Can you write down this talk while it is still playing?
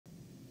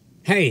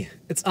Hey,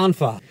 it's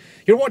unfa.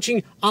 You're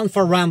watching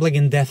unfa rambling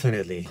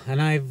indefinitely,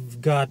 and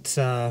I've got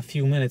a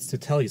few minutes to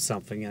tell you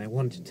something, and I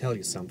wanted to tell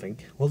you something.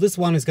 Well, this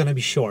one is gonna be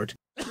short,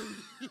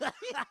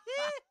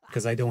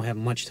 because I don't have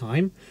much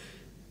time.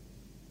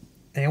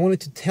 And I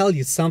wanted to tell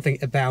you something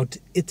about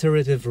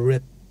iterative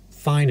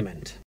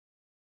refinement.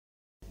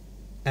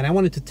 And I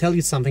wanted to tell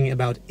you something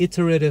about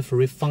iterative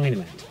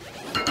refinement.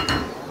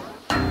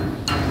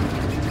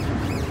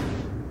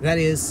 That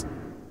is,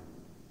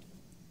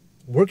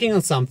 working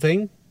on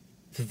something,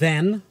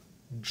 then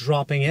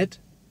dropping it,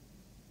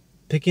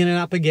 picking it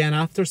up again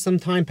after some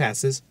time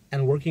passes,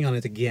 and working on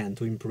it again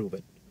to improve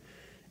it.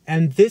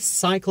 And this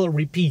cycle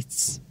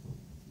repeats.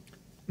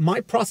 My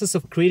process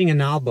of creating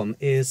an album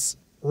is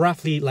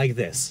roughly like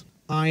this.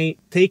 I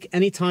take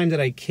any time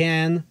that I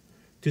can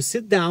to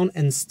sit down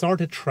and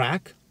start a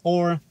track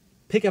or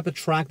pick up a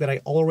track that I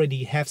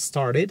already have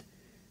started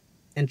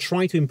and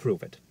try to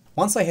improve it.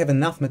 Once I have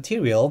enough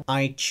material,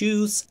 I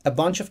choose a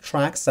bunch of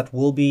tracks that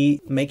will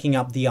be making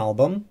up the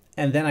album,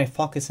 and then I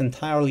focus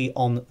entirely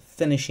on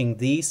finishing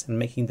these and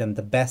making them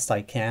the best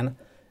I can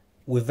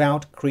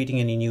without creating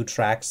any new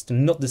tracks to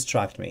not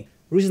distract me.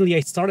 Recently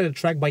I started a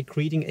track by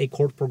creating a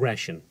chord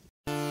progression.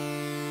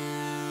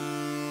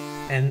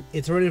 And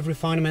iterative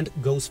refinement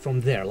goes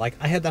from there. Like,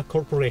 I had that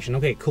chord progression.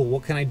 Okay, cool,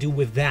 what can I do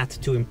with that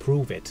to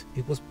improve it?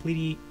 It was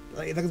pretty...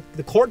 like,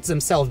 the chords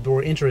themselves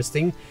were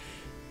interesting,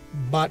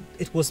 but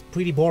it was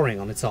pretty boring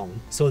on its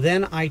own. So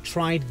then I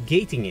tried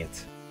gating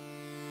it.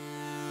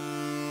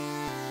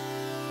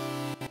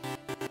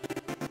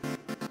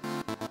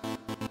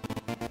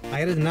 I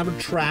added another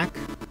track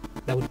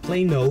that would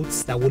play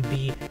notes, that would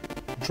be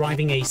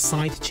driving a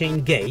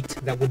sidechain gate,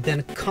 that would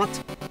then cut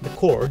the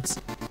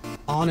chords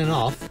on and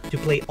off to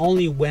play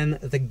only when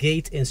the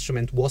gate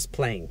instrument was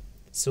playing.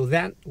 So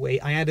that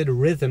way I added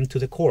rhythm to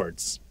the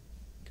chords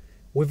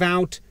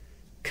without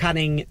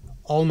cutting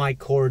all my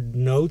chord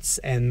notes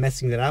and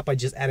messing that up. I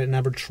just added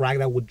another track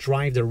that would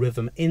drive the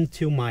rhythm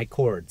into my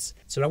chords.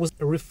 So that was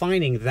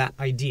refining that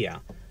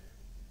idea.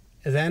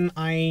 Then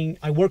I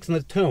worked on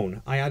the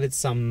tone. I added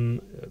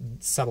some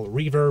subtle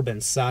reverb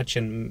and such,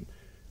 and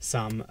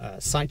some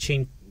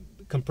sidechain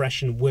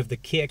compression with the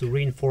kick to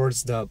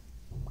reinforce the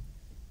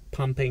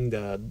pumping,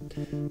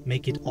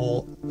 make it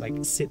all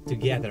like sit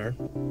together.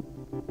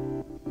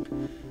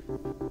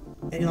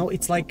 And, you know,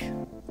 it's like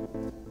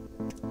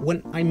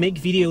when I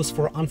make videos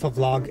for unfa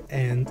vlog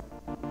and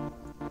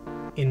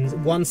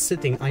in one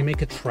sitting I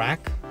make a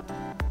track.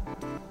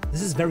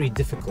 This is very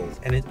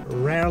difficult, and it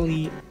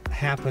rarely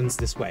happens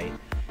this way.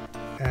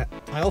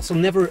 I also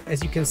never,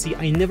 as you can see,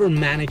 I never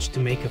managed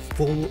to make a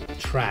full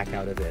track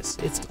out of this.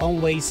 It's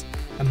always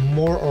a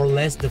more or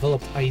less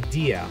developed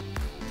idea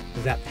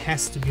that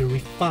has to be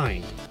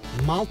refined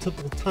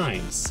multiple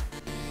times.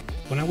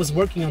 When I was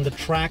working on the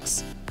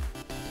tracks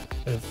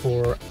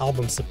for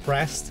album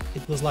Suppressed,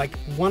 it was like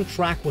one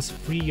track was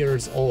 3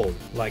 years old,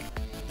 like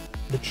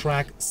the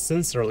track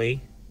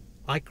Sincerely.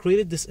 I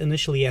created this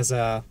initially as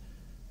a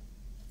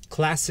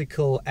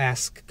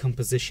classical-esque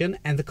composition,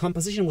 and the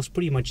composition was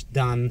pretty much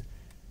done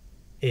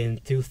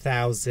in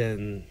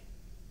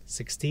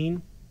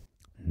 2016.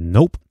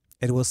 Nope,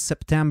 it was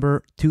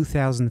September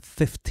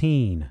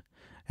 2015.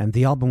 And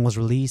the album was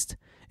released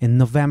in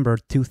November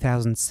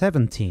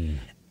 2017.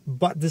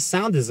 But the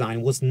sound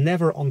design was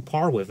never on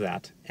par with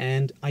that,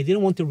 and I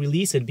didn't want to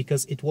release it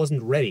because it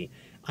wasn't ready.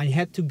 I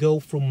had to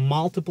go through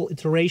multiple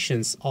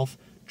iterations of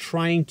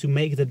trying to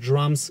make the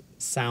drums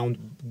sound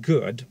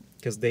good,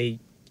 because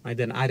I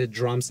then added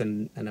drums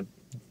and an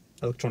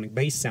electronic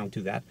bass sound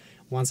to that.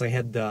 Once I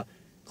had the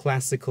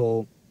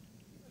classical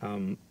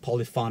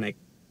polyphonic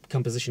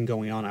composition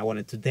going on, I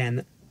wanted to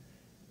then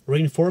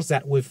reinforce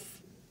that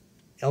with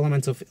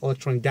elements of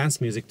electronic dance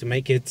music to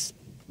make it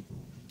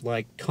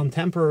like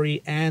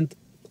contemporary and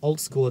old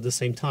school at the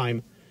same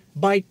time,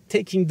 by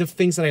taking the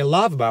things that I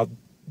love about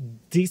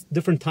these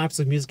different types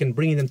of music and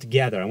bringing them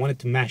together. I wanted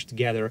to mash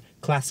together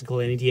classical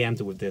and EDM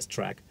with this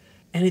track.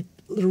 And it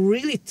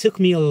really took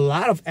me a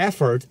lot of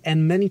effort,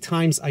 and many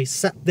times I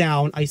sat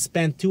down, I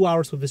spent 2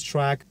 hours with this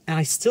track, and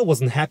I still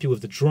wasn't happy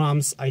with the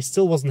drums. I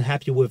still wasn't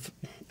happy with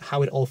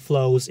how it all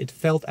flows. It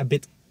felt a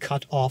bit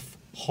cut off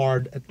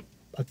hard at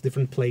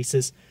different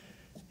places.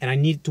 And I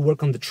needed to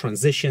work on the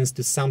transitions,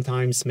 to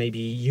sometimes maybe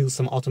use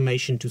some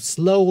automation to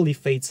slowly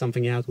fade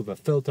something out with a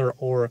filter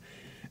or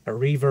a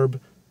reverb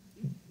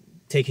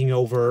taking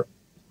over.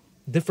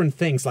 Different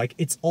things, like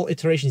it's all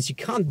iterations. You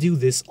can't do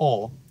this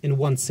all in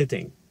one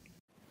sitting.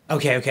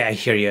 Okay, I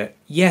hear you.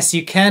 Yes,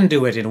 you can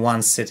do it in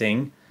one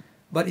sitting,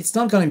 but it's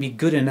not going to be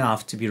good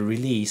enough to be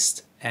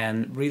released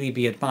and really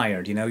be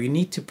admired. You know, you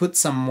need to put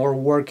some more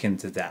work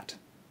into that.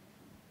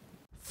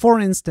 For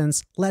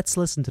instance, let's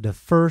listen to the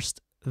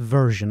first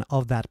version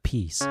of that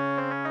piece.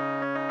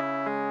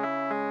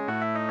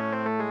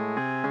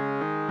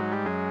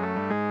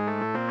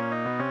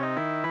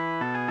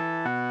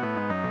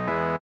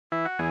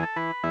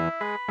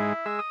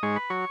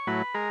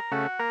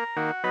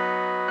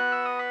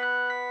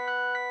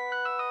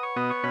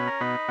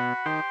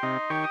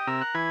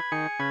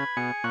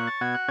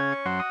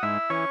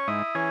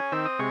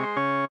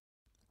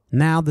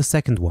 Now the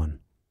second one.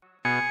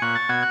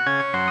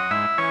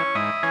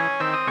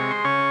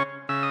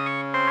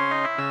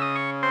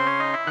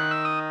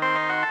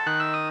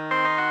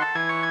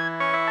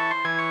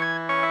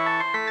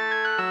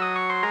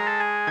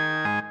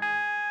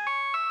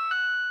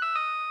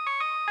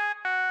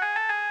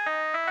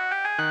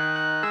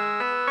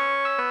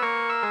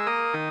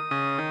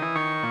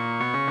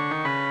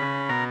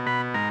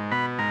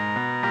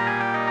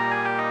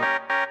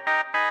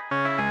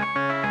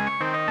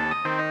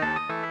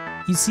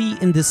 You see,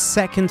 in this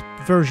second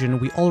version,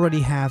 we already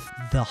have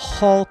the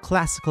whole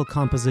classical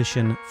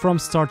composition from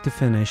start to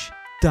finish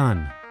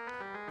done.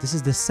 This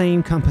is the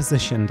same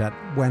composition that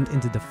went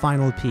into the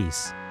final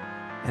piece.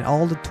 And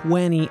all the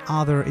 20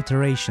 other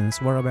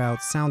iterations were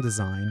about sound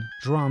design,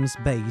 drums,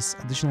 bass,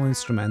 additional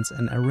instruments,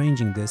 and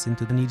arranging this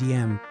into an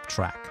EDM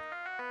track.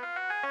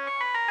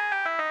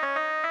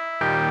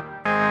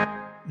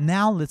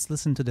 Now let's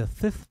listen to the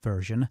fifth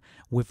version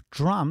with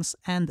drums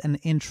and an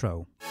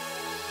intro.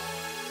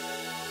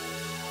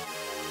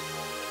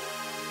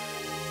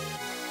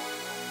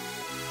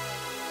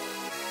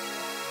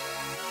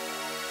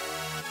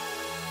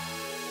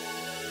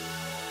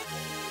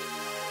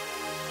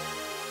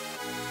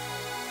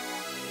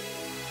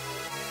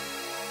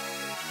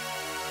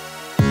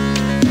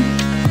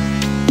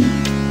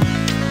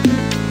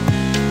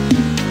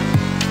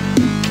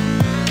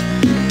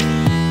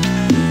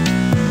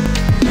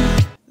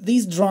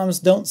 These drums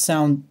don't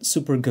sound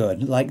super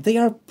good. Like, they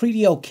are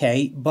pretty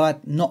okay,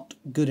 but not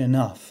good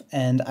enough.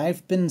 And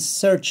I've been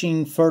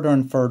searching further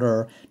and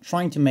further,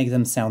 trying to make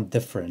them sound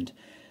different.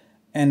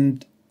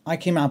 And I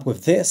came up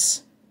with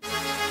this.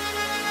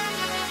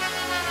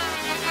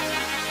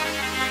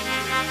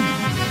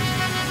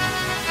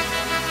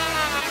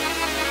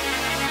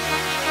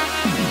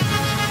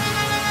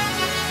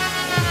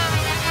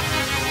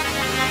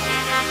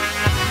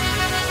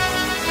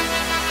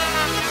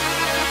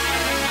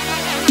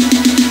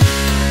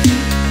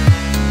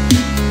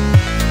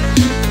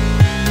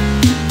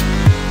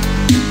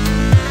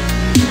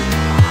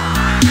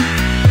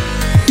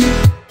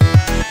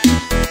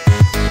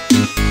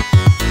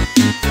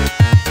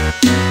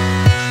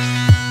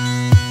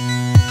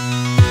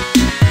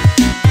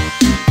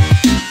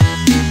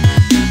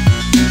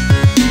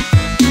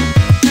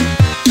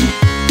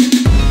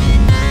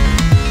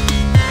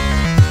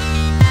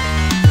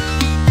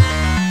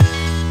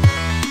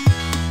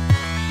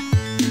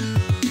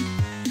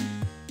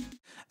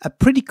 A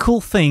pretty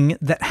cool thing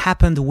that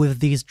happened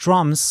with these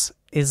drums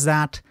is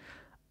that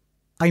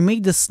I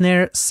made the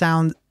snare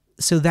sound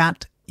so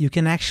that you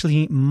can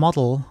actually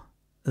model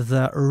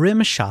the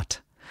rim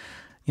shot.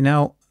 You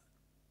know,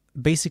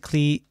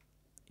 basically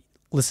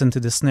listen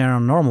to the snare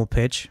on normal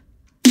pitch.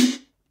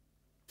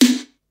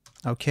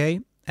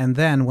 Okay, and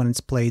then when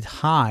it's played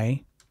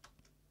high,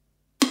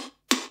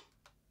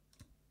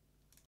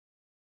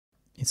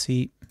 you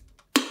see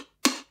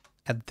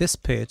at this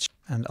pitch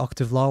and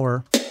octave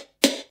lower,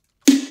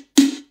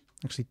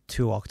 actually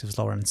 2 octaves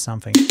lower and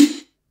something.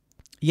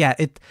 Yeah,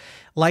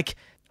 like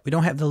we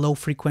don't have the low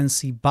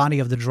frequency body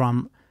of the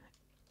drum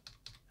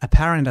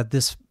apparent at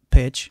this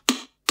pitch,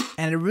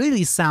 and it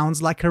really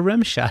sounds like a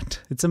rim shot.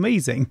 It's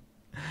amazing.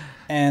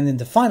 And in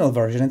the final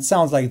version, it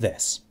sounds like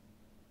this.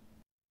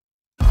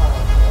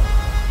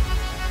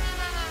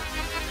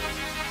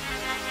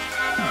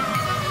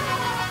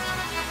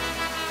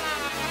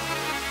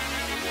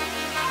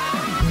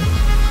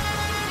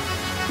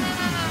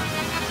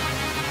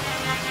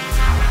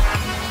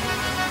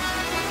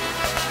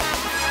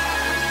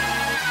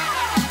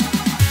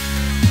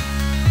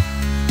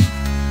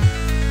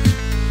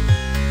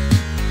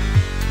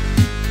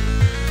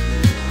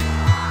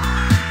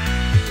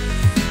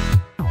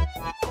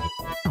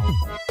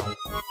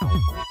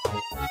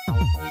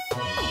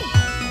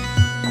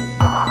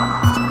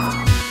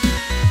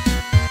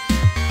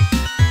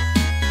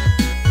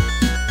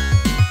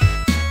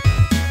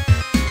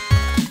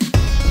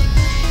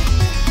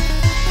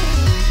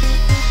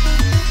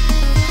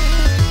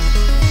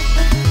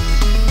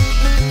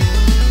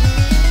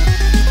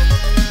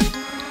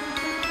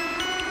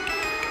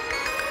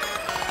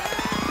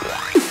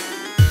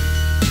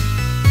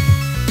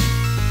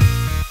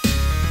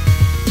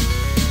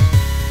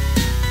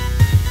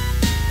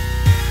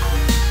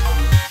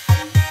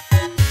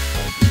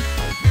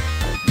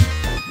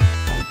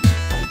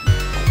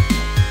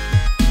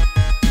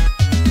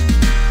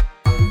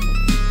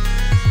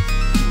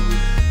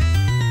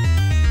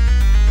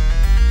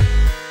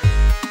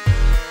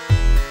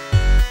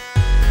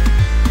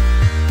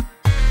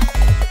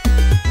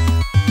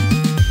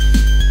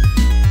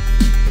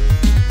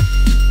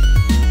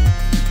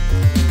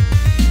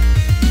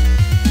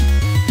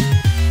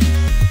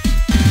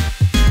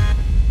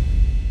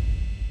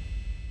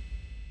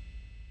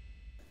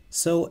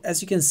 So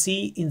as you can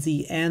see, in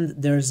the end,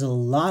 there's a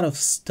lot of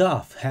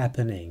stuff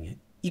happening.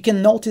 You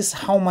can notice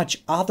how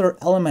much other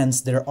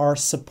elements there are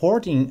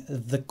supporting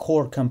the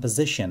core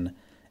composition.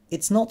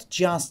 It's not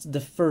just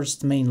the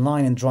first main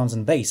line in drums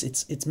and bass,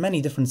 it's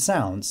many different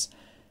sounds.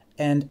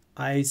 And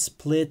I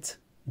split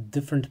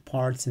different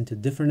parts into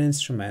different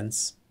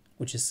instruments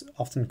which is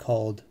often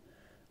called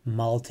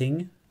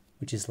multing,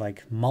 which is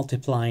like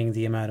multiplying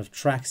the amount of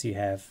tracks you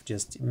have,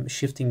 just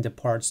shifting the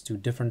parts to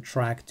different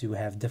track to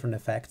have different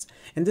effects.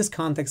 In this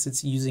context,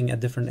 it's using a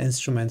different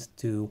instrument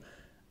to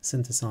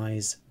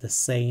synthesize the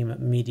same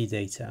MIDI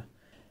data.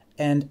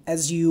 And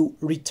as you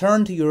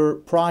return to your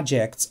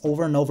projects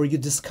over and over, you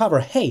discover,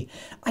 hey,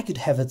 I could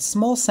have a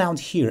small sound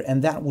here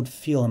and that would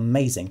feel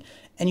amazing.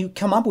 And you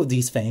come up with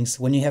these things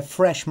when you have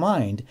fresh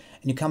mind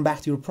and you come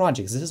back to your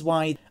projects. This is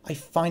why I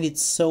find it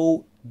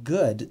so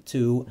good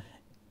to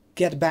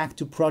get back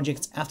to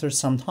projects after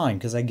some time,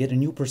 because I get a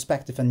new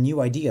perspective and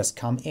new ideas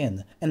come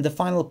in. And the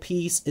final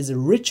piece is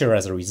richer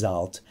as a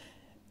result.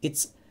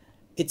 It's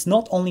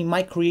not only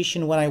my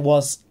creation when I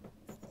was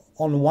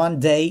on one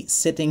day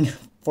sitting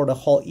for the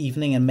whole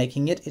evening and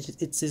making it.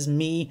 It is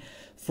me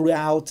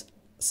throughout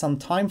some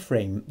time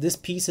frame. This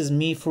piece is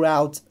me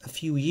throughout a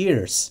few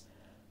years,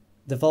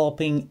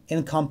 developing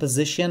in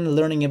composition,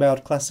 learning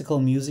about classical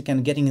music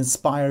and getting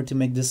inspired to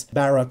make this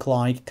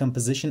baroque-like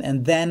composition,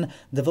 and then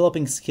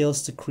developing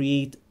skills to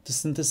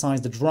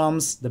synthesize the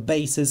drums, the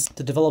basses,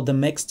 to develop the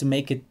mix to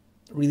make it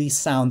really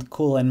sound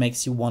cool and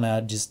makes you want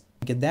to just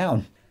get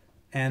down.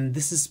 And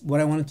this is what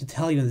I wanted to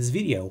tell you in this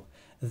video,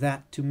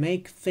 that to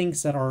make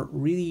things that are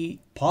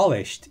really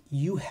polished,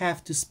 you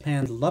have to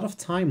spend a lot of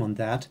time on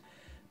that,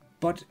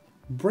 but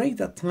break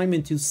that time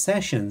into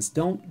sessions.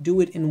 Don't do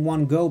it in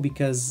one go,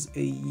 because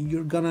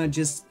you're gonna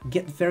just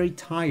get very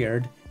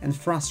tired and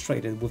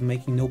frustrated with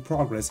making no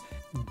progress.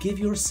 Give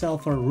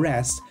yourself a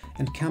rest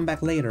and come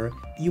back later.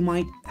 You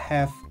might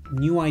have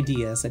new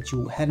ideas that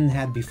you hadn't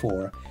had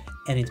before,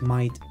 and it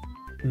might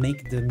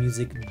make the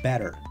music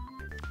better.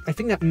 I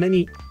think that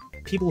many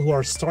people who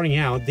are starting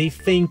out, they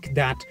think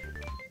that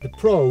the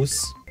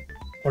pros,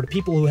 or the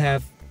people who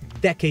have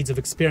decades of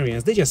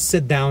experience, they just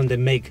sit down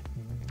and make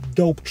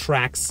dope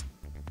tracks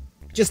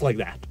just like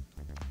that.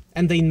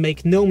 And they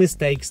make no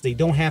mistakes, they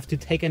don't have to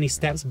take any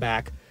steps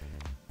back.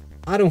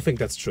 I don't think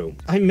that's true.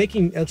 I'm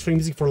making electronic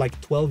music for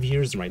like 12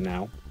 years right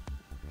now.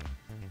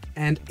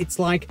 And it's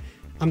like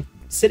I'm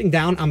sitting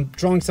down, I'm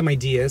drawing some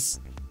ideas,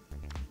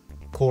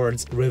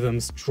 chords,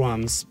 rhythms,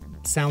 drums,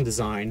 sound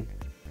design.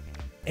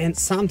 And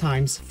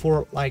sometimes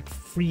for like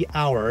 3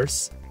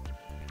 hours,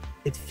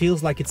 it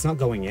feels like it's not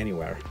going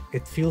anywhere.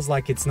 It feels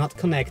like it's not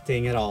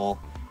connecting at all.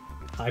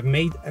 I've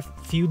made a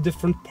few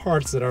different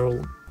parts that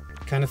are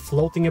kind of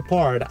floating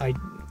apart.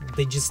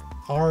 They just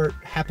are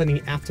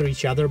happening after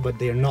each other, but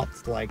they're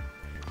not like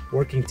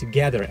working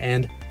together.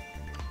 And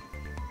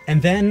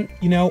then,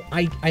 you know,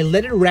 I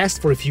let it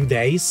rest for a few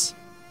days,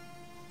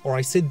 or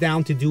I sit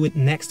down to do it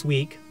next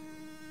week.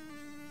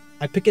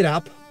 I pick it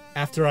up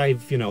after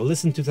I've, you know,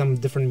 listened to some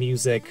different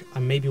music. I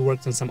maybe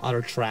worked on some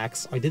other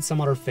tracks. I did some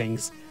other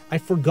things. I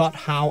forgot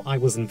how I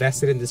was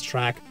invested in this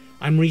track.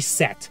 I'm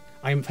reset.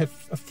 I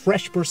have a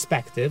fresh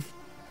perspective,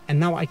 and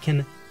now I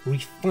can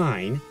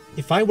refine.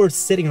 If I were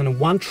sitting on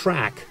one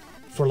track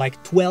for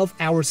like 12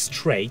 hours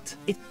straight,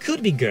 it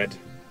could be good,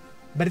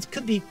 but it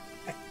could be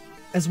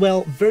as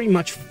well very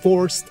much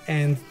forced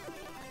and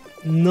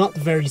not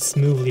very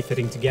smoothly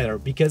fitting together,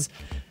 because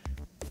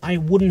I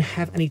wouldn't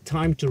have any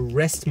time to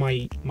rest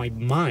my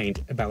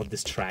mind about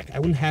this track. I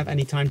wouldn't have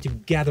any time to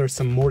gather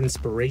some more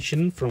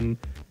inspiration from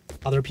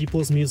other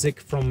people's music,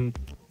 from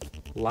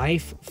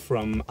life,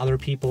 from other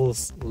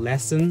people's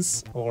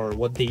lessons, or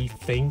what they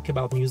think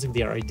about music,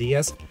 their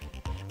ideas.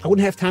 I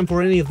wouldn't have time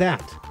for any of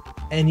that.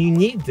 And you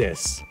need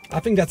this. I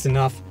think that's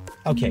enough.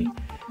 Okay.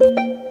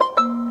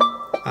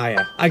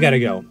 Yeah, I gotta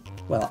go.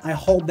 Well, I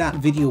hope that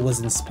video was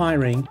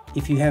inspiring.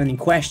 If you have any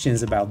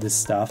questions about this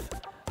stuff,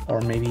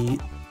 or maybe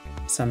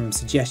some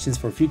suggestions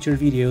for future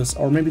videos,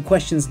 or maybe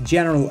questions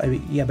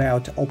generally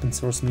about open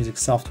source music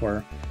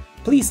software,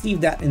 please leave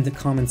that in the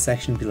comment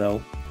section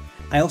below.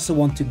 I also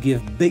want to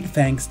give big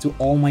thanks to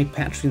all my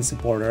Patreon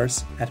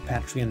supporters at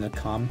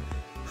patreon.com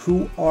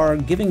who are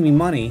giving me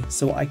money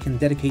so I can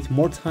dedicate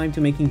more time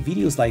to making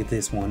videos like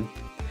this one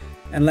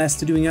and less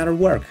to doing other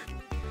work.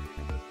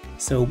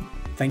 So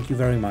thank you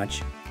very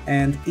much.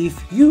 And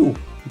if you,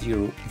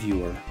 dear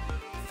viewer,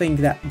 think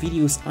that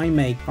videos I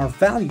make are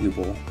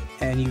valuable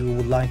and you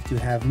would like to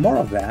have more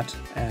of that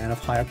and of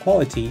higher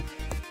quality,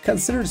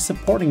 consider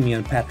supporting me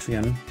on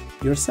Patreon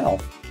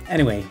yourself.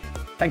 Anyway,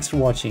 thanks for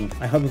watching.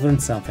 I hope you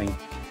learned something.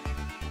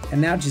 And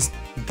now just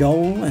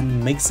go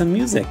and make some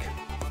music.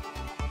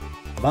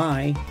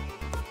 Bye.